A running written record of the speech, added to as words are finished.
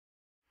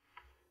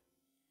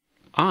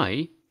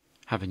I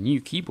have a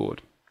new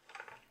keyboard.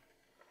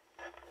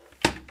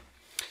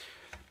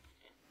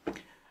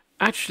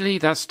 Actually,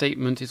 that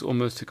statement is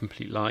almost a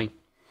complete lie.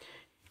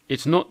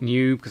 It's not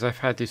new because I've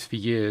had this for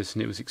years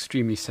and it was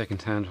extremely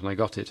second-hand when I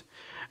got it.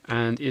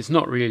 And it's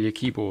not really a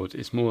keyboard,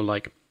 it's more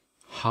like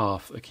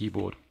half a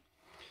keyboard.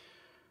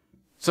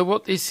 So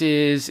what this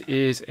is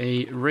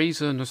a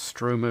Razer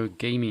Nostromo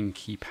gaming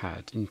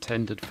keypad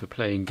intended for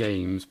playing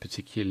games,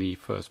 particularly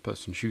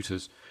first-person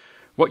shooters.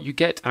 What you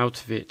get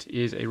out of it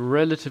is a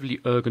relatively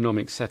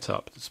ergonomic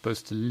setup that's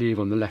supposed to live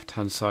on the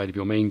left-hand side of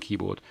your main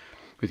keyboard.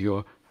 With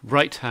your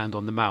right hand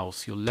on the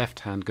mouse, your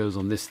left hand goes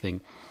on this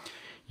thing.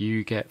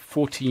 You get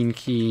 14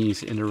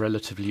 keys in a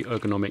relatively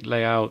ergonomic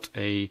layout,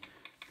 a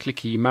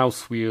clicky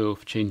mouse wheel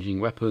for changing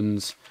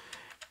weapons,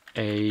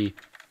 a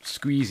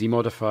squeezy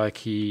modifier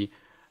key,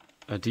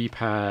 a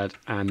D-pad,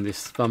 and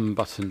this thumb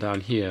button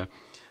down here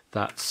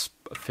that's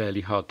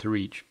fairly hard to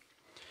reach.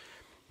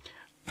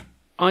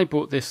 I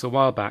bought this a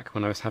while back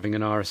when I was having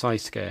an RSI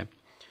scare,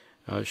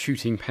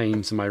 shooting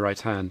pains in my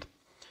right hand.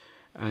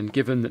 And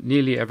given that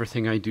nearly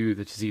everything I do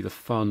that is either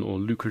fun or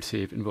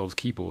lucrative involves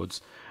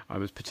keyboards, I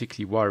was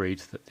particularly worried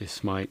that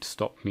this might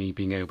stop me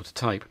being able to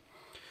type.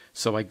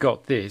 So I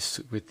got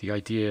this with the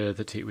idea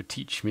that it would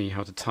teach me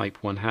how to type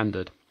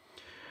one-handed.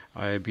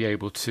 I'd be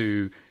able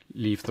to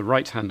leave the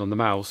right hand on the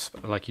mouse,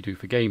 like you do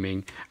for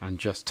gaming, and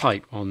just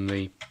type on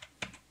the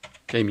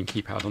gaming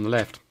keypad on the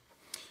left.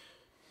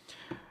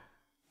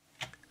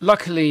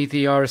 Luckily,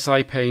 the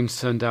RSI pains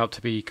turned out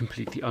to be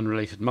completely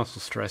unrelated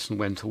muscle stress and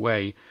went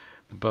away,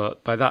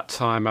 but by that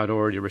time I'd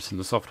already written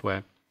the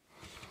software.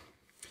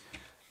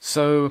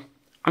 So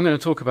I'm going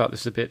to talk about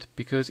this a bit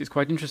because it's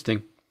quite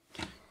interesting.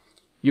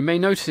 You may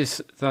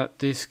notice that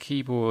this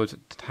keyboard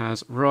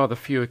has rather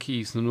fewer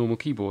keys than a normal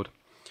keyboard.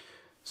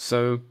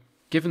 So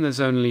given there's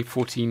only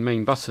 14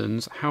 main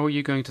buttons, how are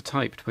you going to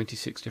type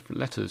 26 different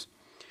letters?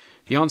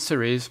 The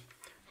answer is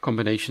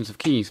combinations of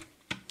keys,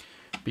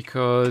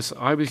 because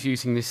I was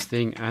using this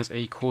thing as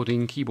a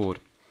chording keyboard.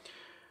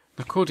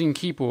 Now, chording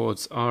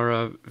keyboards are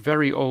a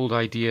very old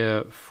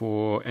idea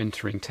for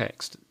entering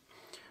text,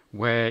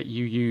 where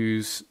you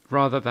use,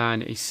 rather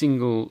than a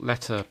single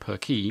letter per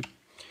key,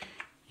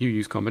 you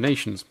use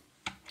combinations.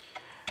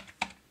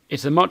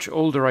 It's a much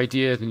older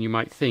idea than you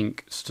might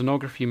think.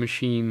 Stenography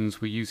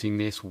machines were using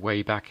this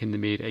way back in the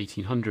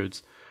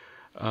mid-1800s.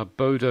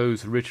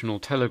 Bodo's original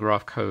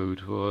telegraph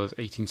code was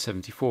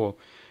 1874,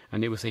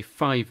 and it was a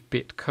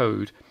 5-bit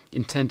code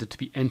intended to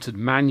be entered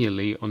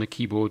manually on a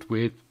keyboard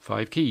with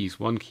 5 keys.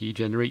 One key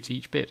generates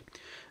each bit.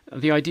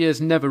 The idea has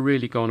never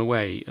really gone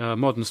away.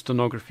 Modern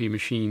stenography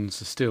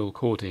machines are still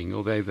chording,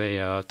 although they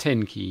are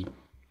 10-key.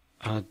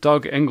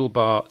 Doug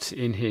Engelbart,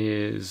 in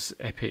his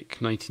epic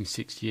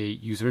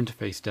 1968 user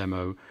interface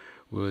demo,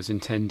 was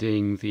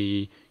intending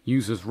the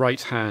user's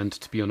right hand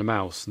to be on a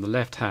mouse and the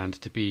left hand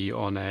to be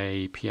on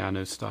a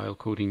piano-style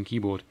chording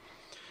keyboard.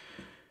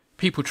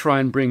 People try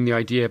and bring the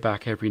idea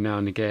back every now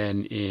and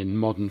again in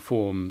modern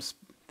forms.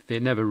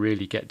 It never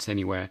really gets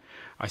anywhere,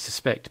 I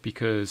suspect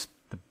because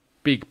the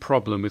big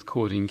problem with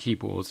chording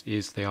keyboards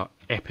is they are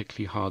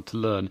epically hard to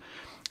learn,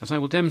 as I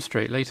will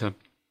demonstrate later.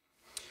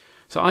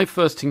 So I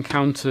first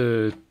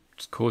encountered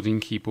chording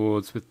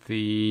keyboards with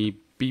the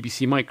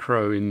BBC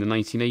Micro in the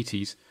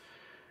 1980s,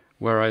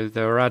 where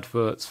there were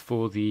adverts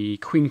for the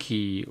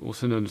Quinky,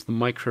 also known as the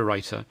Micro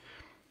Writer,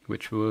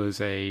 which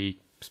was a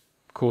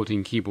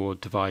chording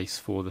keyboard device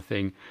for the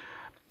thing.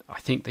 I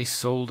think they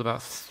sold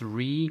about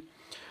 3.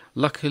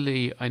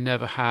 Luckily, I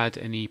never had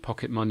any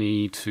pocket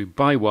money to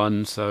buy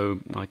one, so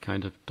I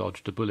kind of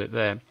dodged a bullet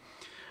there.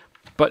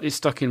 But it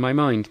stuck in my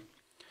mind.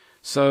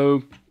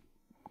 So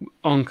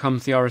on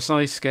comes the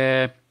RSI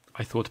scare.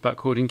 I thought about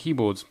chording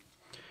keyboards.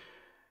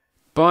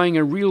 Buying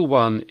a real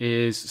one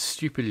is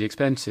stupidly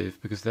expensive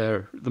because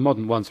the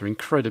modern ones are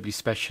incredibly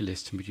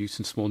specialist and produced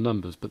in small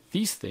numbers, but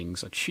these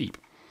things are cheap,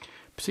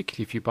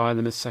 particularly if you buy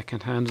them as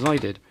second-hand as I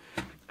did.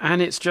 And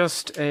it's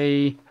just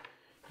a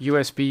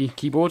USB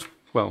keyboard,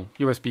 well,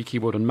 USB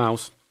keyboard and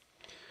mouse.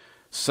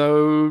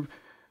 So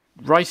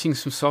writing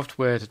some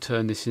software to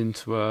turn this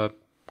into a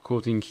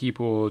chording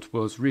keyboard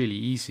was really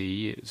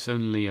easy. It's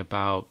only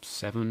about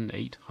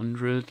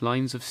 700-800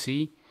 lines of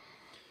C.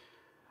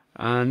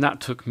 And that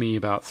took me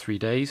about 3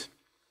 days.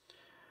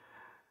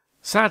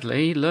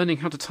 Sadly, learning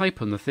how to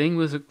type on the thing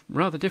was a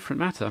rather different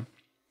matter.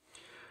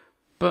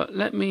 But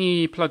let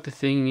me plug the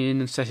thing in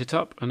and set it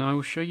up, and I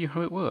will show you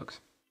how it works.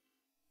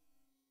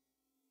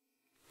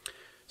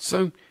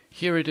 So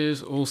here it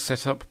is, all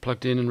set up,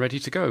 plugged in and ready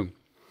to go.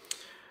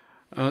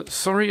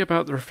 Sorry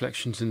about the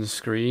reflections in the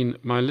screen.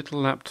 My little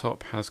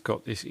laptop has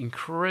got this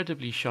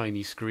incredibly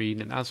shiny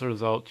screen, and as a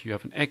result you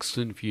have an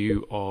excellent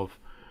view of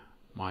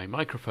my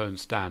microphone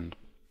stand.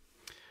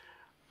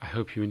 I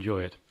hope you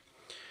enjoy it.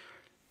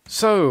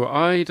 So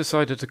I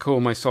decided to call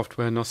my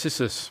software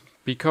Narcissus,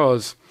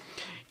 because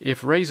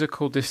if Razer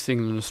called this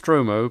thing the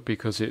Nostromo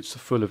because it's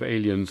full of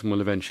aliens and will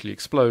eventually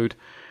explode,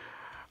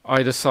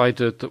 I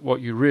decided that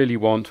what you really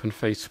want when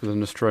faced with a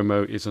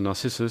Nostromo is a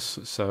Narcissus,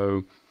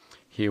 so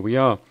here we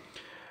are.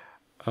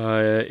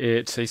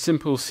 It's a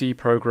simple C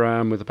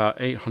program with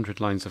about 800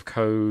 lines of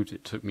code.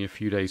 It took me a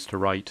few days to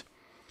write.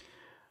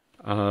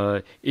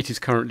 It is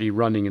currently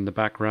running in the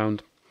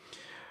background.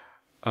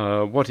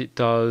 What it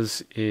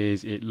does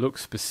is it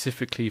looks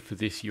specifically for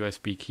this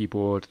USB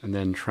keyboard and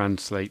then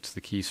translates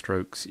the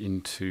keystrokes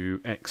into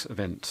X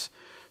events.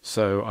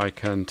 So I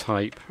can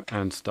type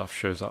and stuff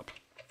shows up.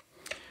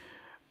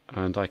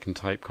 And I can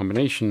type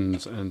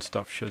combinations and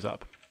stuff shows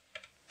up.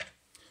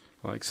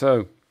 Like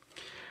so.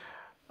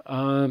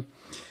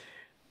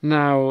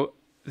 Now,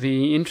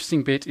 the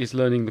interesting bit is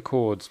learning the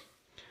chords.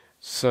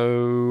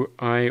 So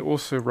I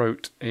also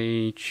wrote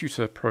a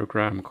tutor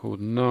program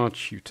called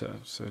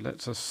NARTutor. So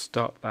let's just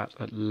start that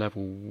at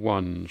level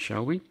 1,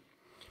 shall we?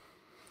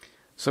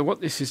 So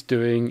what this is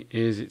doing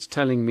is it's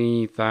telling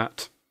me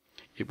that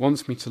it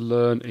wants me to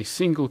learn a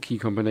single key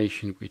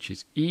combination, which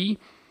is E.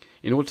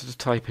 In order to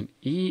type an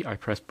E, I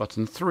press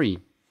button 3,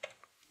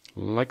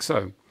 like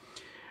so.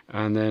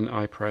 And then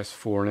I press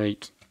 4 and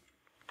 8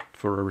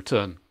 for a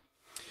return.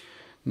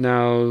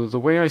 Now, the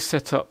way I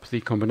set up the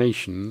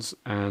combinations,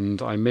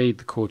 and I made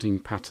the chording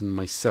pattern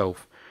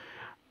myself,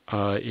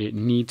 it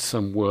needs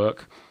some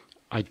work.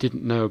 I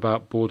didn't know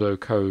about Bordeaux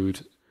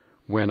code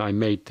when I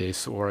made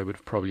this, or I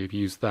would probably have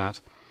used that.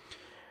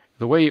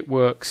 The way it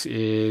works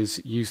is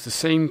use the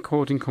same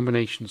chording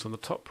combinations on the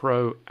top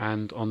row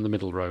and on the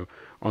middle row.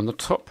 On the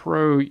top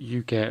row,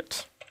 you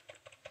get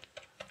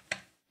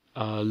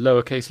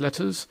lowercase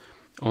letters.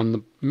 On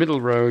the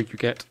middle row, you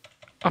get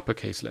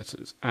uppercase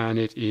letters, and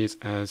it is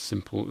as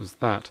simple as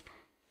that.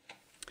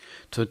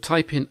 To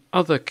type in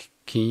other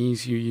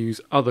keys, you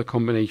use other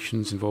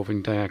combinations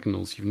involving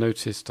diagonals. You've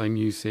noticed I'm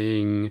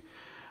using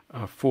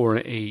 4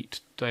 and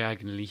 8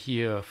 diagonally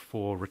here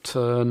for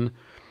return.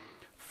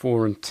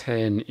 4 and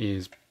 10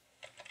 is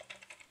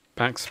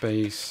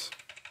backspace.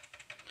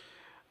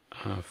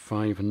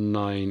 5 and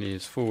 9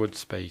 is forward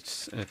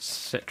space,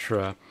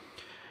 etc.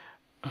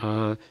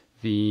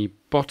 The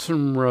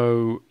bottom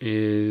row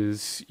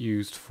is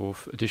used for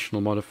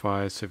additional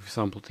modifiers. So for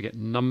example, to get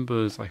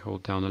numbers, I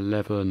hold down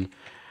 11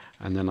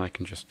 and then I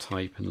can just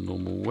type in the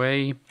normal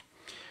way.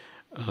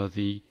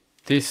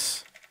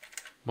 This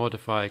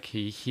modifier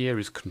key here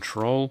is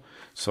control,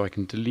 so I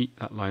can delete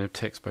that line of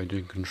text by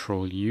doing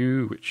control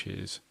U, which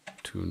is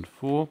 2 and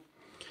 4.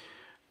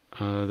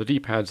 The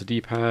D-pad's a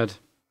D-pad.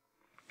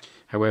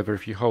 However,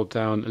 if you hold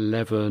down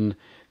 11,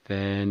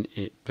 then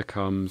it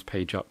becomes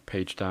page up,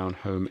 page down,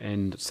 home,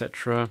 end,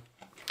 etc.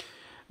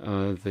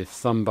 The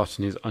thumb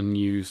button is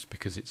unused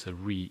because it's a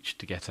reach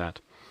to get at.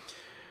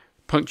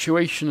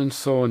 Punctuation and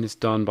so on is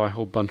done by a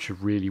whole bunch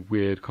of really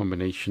weird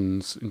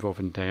combinations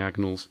involving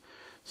diagonals.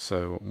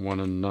 So 1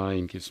 and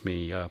 9 gives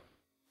me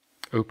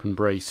open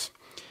brace.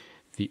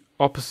 The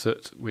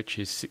opposite, which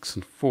is 6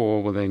 and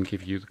 4, will then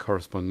give you the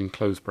corresponding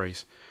close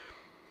brace.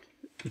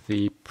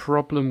 The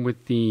problem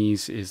with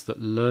these is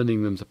that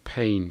learning them's a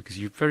pain because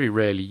you very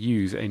rarely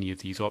use any of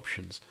these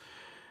options.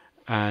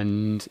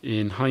 And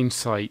in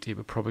hindsight, it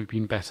would probably have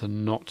been better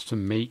not to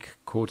make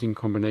chording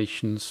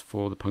combinations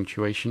for the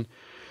punctuation.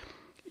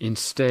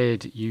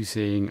 Instead,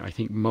 using, I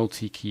think,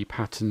 multi-key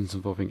patterns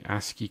involving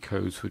ASCII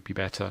codes would be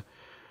better.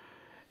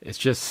 It's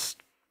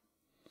just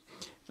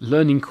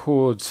learning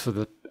chords for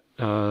the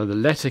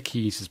letter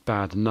keys is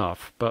bad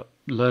enough, but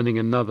learning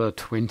another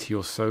 20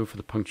 or so for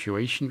the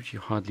punctuation, which you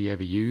hardly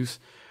ever use,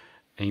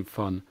 ain't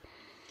fun.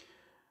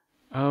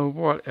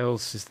 What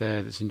else is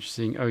there that's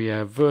interesting? Oh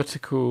yeah,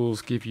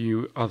 verticals give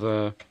you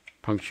other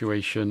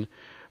punctuation,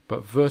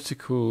 but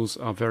verticals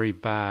are very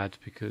bad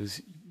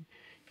because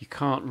you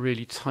can't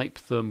really type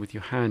them with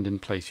your hand in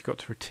place. You've got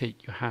to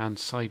rotate your hand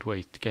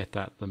sideways to get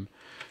at them,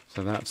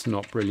 so that's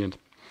not brilliant.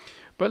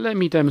 But let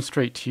me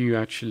demonstrate to you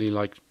actually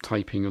like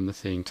typing on the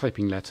thing,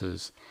 typing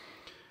letters.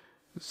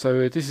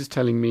 So this is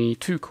telling me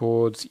 2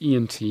 chords, E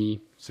and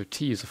T. So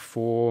T is a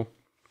 4.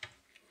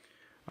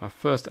 Our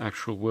first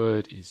actual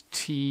word is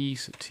T,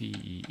 so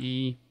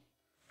T-E-E.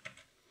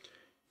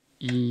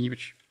 E,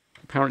 which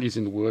apparently is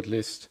in the word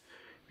list.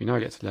 We now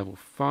get to level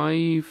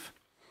 5.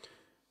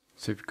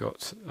 So we've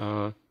got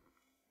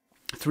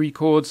 3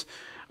 chords.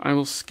 I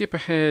will skip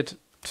ahead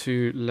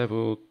to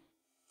level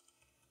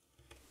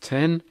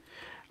 10.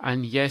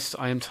 And yes,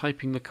 I am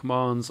typing the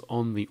commands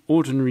on the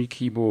ordinary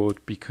keyboard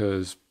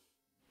because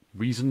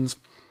reasons.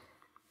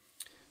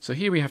 So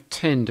here we have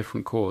 10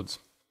 different chords.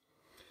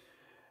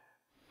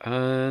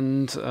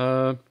 And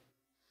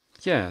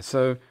yeah,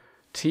 so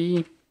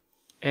T,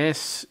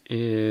 S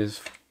is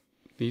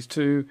these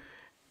 2,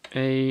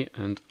 A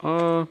and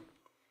R,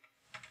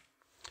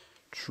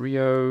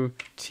 trio,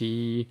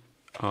 T,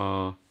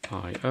 R,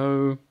 I,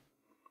 O.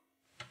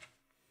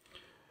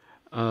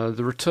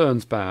 The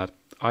return's bad.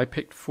 I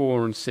picked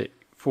 4 and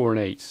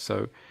 8,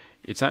 so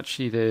it's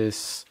actually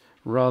this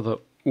rather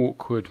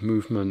awkward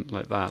movement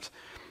like that.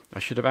 I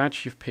should have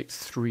actually picked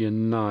 3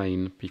 and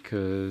 9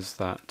 because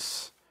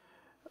that's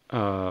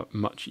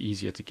much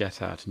easier to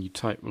get at, and you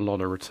type a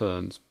lot of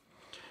returns.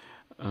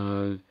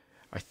 I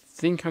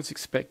think I was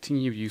expecting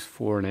you to use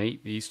 4 and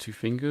 8, these 2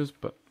 fingers,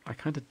 but I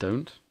kind of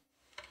don't.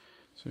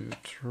 So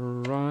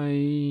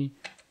try,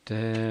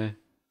 dare,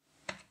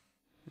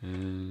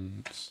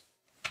 and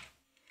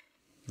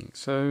like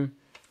so,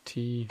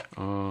 T-R-E-A-D-S,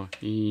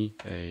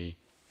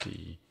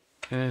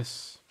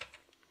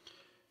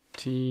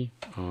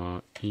 T-R-E-A-D,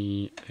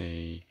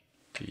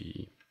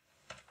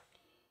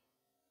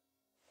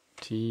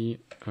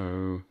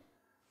 T-O-R-S,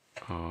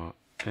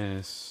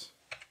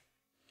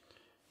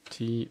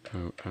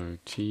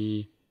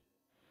 T-O-O-T,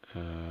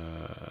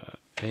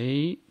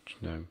 H,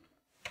 no,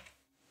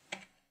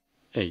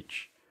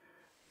 H-I-E-R.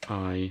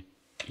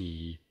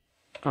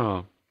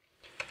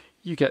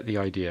 You get the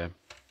idea.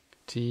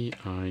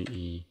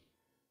 T-I-E-D.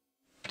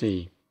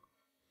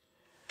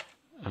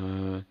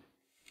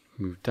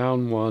 Move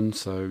down one,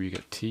 so you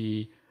get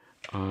T-I-D-I-N-E-S-S.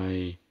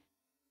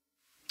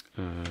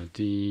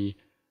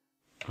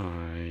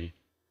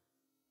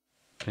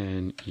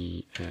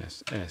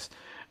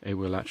 It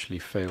will actually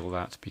fail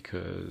that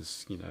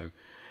because, you know,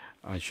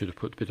 I should have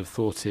put a bit of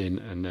thought in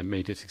and then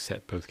made it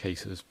accept both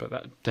cases, but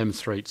that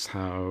demonstrates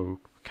how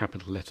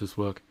capital letters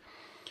work.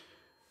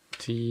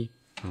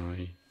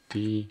 T-I-D-I-N-E-S-S,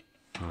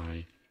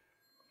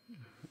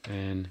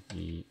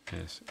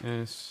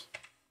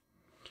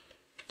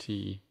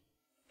 T-I-D-E-S,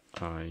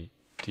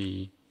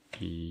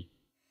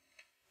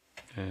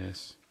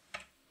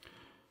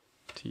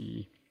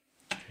 T-H-R-E-A-T-E-N.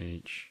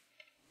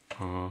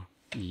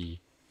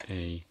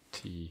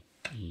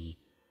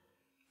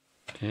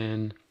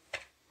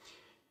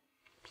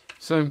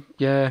 So,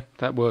 yeah,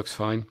 that works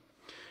fine.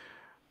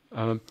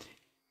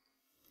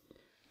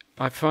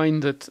 I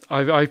find that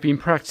I've been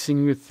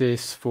practicing with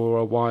this for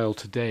a while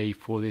today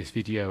for this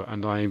video,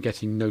 and I am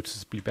getting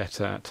noticeably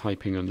better at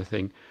typing on the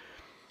thing.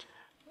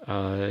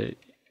 And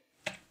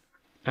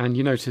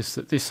you notice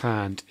that this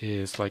hand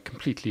is like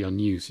completely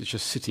unused. It's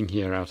just sitting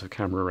here out of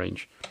camera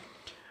range.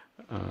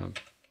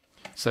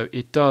 So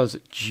it does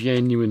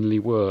genuinely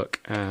work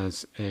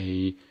as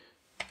a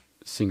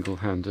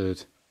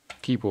single-handed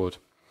keyboard.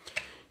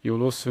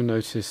 You'll also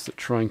notice that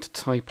trying to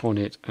type on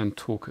it and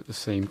talk at the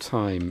same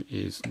time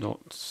is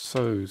not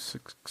so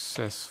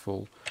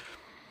successful.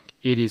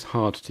 It is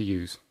hard to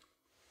use.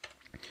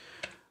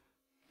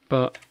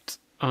 But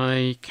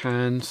I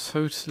can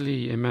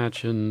totally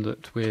imagine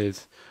that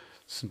with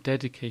some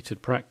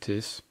dedicated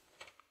practice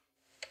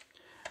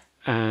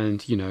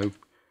and, you know,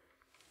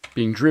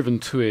 being driven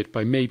to it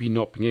by maybe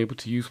not being able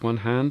to use one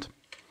hand,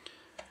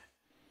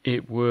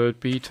 it would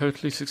be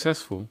totally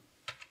successful.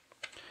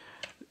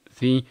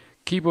 The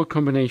keyboard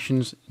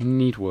combinations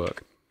need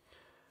work.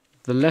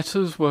 The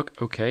letters work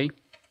okay.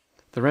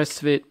 The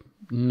rest of it,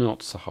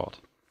 not so hot.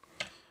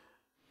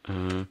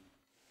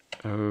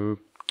 O-O-R-E-S-T.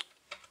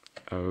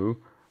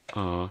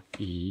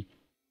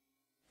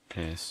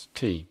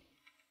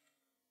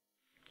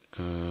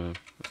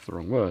 That's the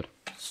wrong word.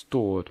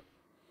 Stored.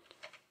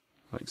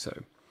 Like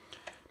so.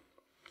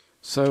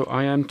 So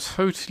I am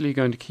totally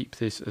going to keep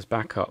this as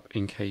backup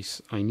in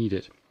case I need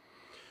it.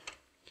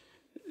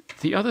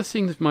 The other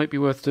thing that might be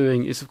worth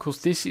doing is, of course,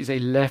 this is a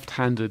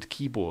left-handed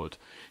keyboard.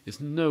 There's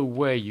no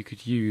way you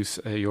could use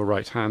your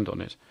right hand on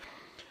it.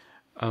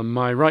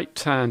 My right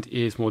hand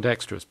is more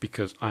dexterous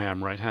because I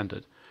am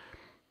right-handed.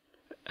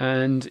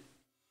 And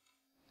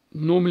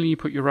normally you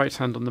put your right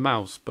hand on the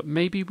mouse, but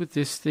maybe with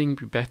this thing it'd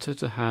be better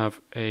to have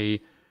the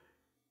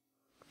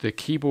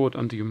keyboard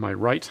under my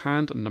right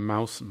hand and the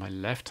mouse in my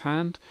left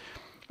hand.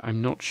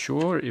 I'm not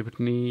sure. It would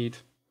need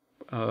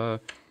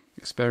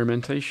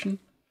experimentation.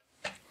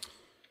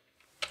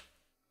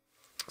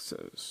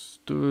 So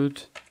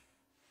stood,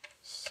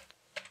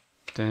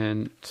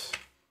 stent.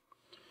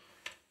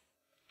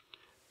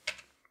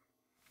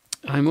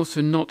 I'm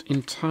also not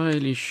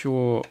entirely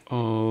sure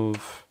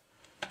of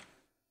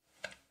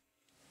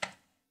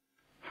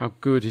how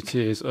good it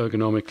is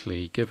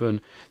ergonomically, given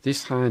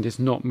this hand is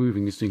not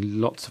moving, it's doing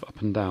lots of up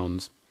and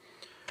downs.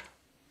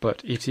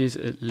 But it is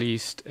at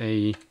least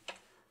a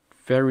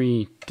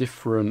very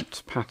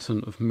different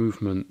pattern of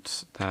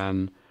movement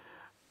than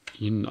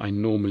I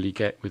normally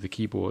get with a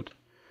keyboard.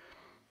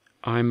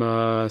 I'm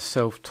a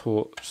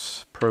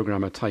self-taught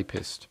programmer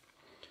typist,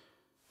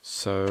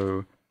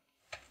 so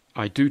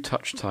I do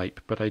touch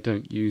type, but I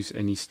don't use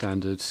any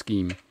standard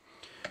scheme.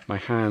 My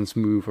hands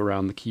move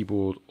around the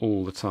keyboard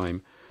all the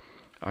time.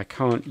 I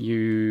can't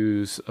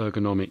use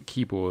ergonomic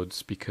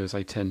keyboards because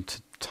I tend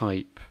to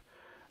type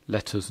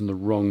letters on the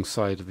wrong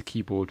side of the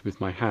keyboard with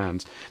my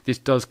hands. This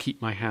does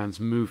keep my hands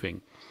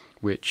moving,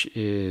 which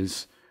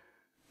is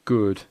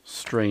good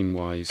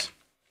strain-wise.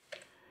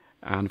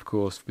 And of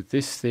course, with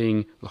this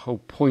thing, the whole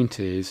point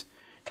is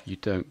you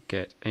don't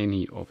get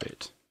any of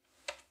it.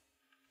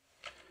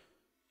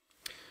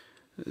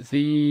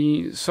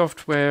 The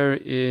software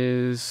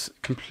is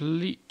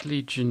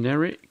completely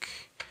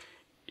generic.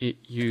 It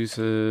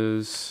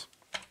uses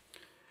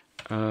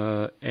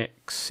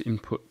X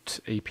input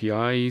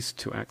APIs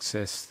to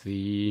access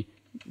the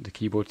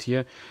keyboard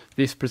here.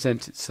 This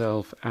presents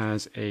itself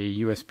as a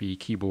USB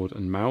keyboard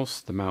and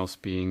mouse, the mouse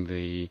being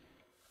the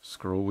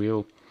scroll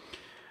wheel.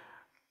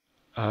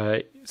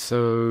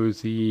 So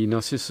the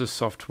Narcissus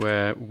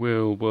software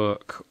will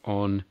work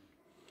on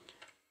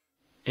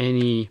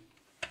any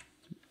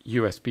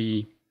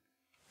USB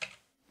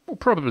or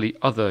probably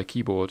other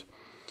keyboard.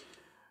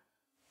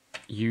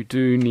 you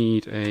do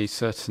need a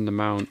certain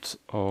amount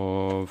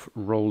of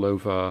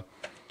rollover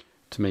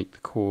to make the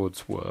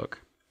chords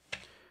work,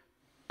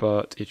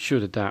 but it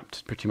should adapt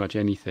to pretty much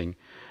anything.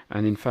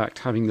 And in fact,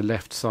 having the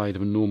left side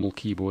of a normal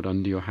keyboard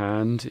under your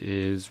hand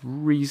is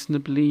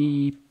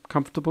reasonably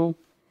comfortable.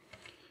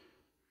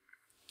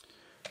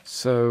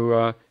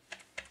 So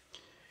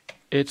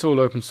it's all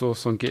open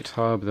source on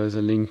GitHub. There's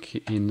a link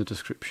in the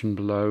description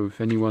below. If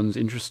anyone's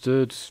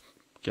interested,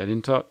 get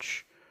in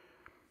touch.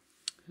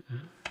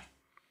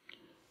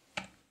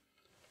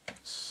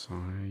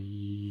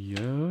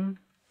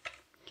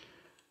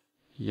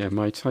 Yeah,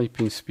 my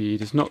typing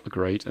speed is not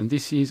great, and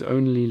this is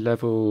only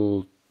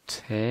level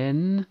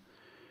 10.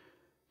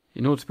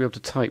 In order to be able to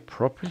type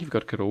properly, you've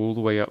got to go all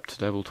the way up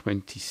to level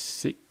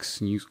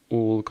 26 and use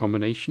all the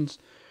combinations,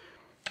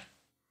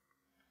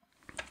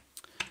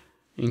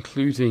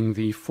 including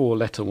the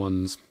 4-letter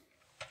ones.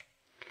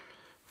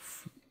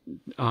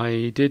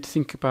 I did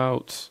think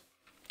about,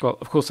 well,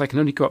 of course I can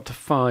only go up to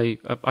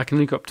 5, I can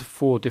only go up to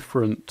 4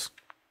 different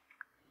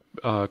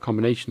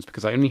combinations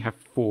because I only have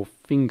 4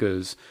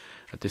 fingers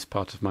at this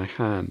part of my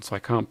hand, so I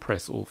can't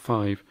press all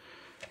 5.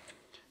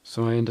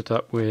 So I ended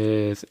up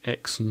with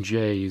X and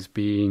J as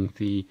being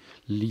the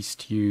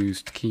least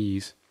used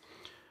keys.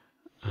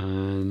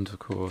 And of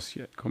course,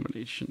 yeah,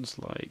 combinations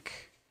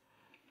like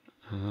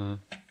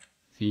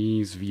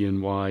these, V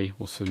and Y,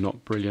 also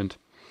not brilliant.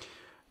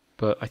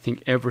 But I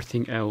think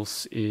everything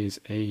else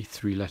is a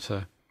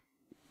 3-letter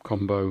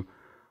combo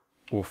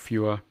or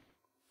fewer.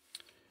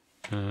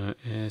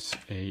 S,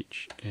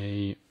 H,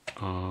 A,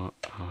 R,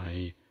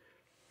 I,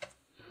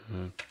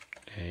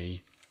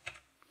 A,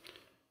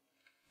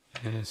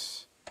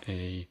 S,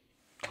 A,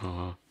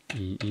 R,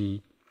 E,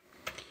 E,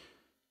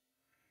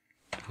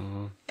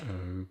 R,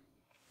 O,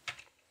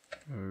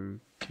 O,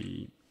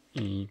 D,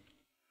 E.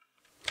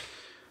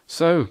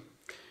 So,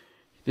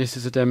 this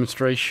is a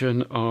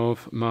demonstration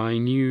of my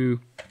new,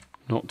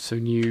 not so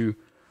new,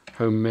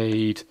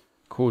 homemade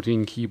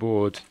chording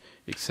keyboard,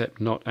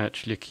 except not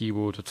actually a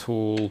keyboard at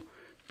all,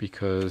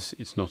 because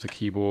it's not a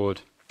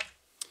keyboard.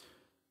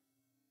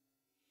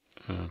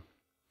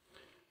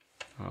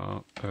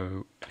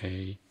 R-O-A-S-T-E-R.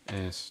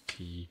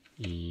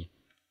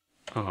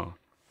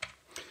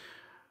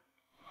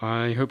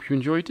 I hope you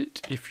enjoyed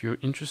it. If you're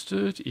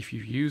interested, if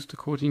you've used a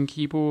chording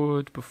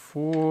keyboard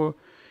before,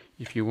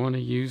 if you want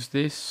to use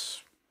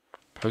this,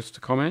 post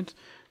a comment,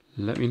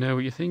 let me know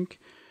what you think.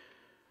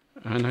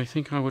 And I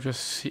think I will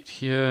just sit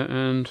here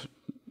and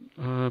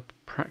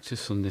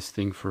practice on this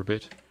thing for a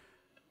bit.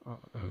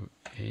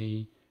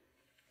 R-O-A-T.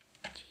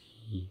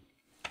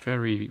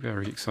 Very,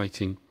 very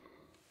exciting.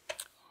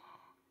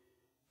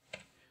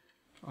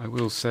 I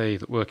will say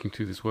that working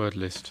through this word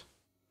list,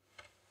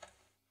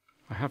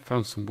 I have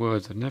found some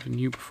words I never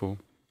knew before.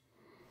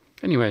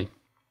 Anyway,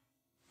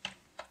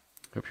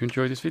 hope you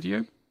enjoyed this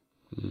video.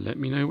 Let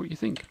me know what you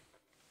think.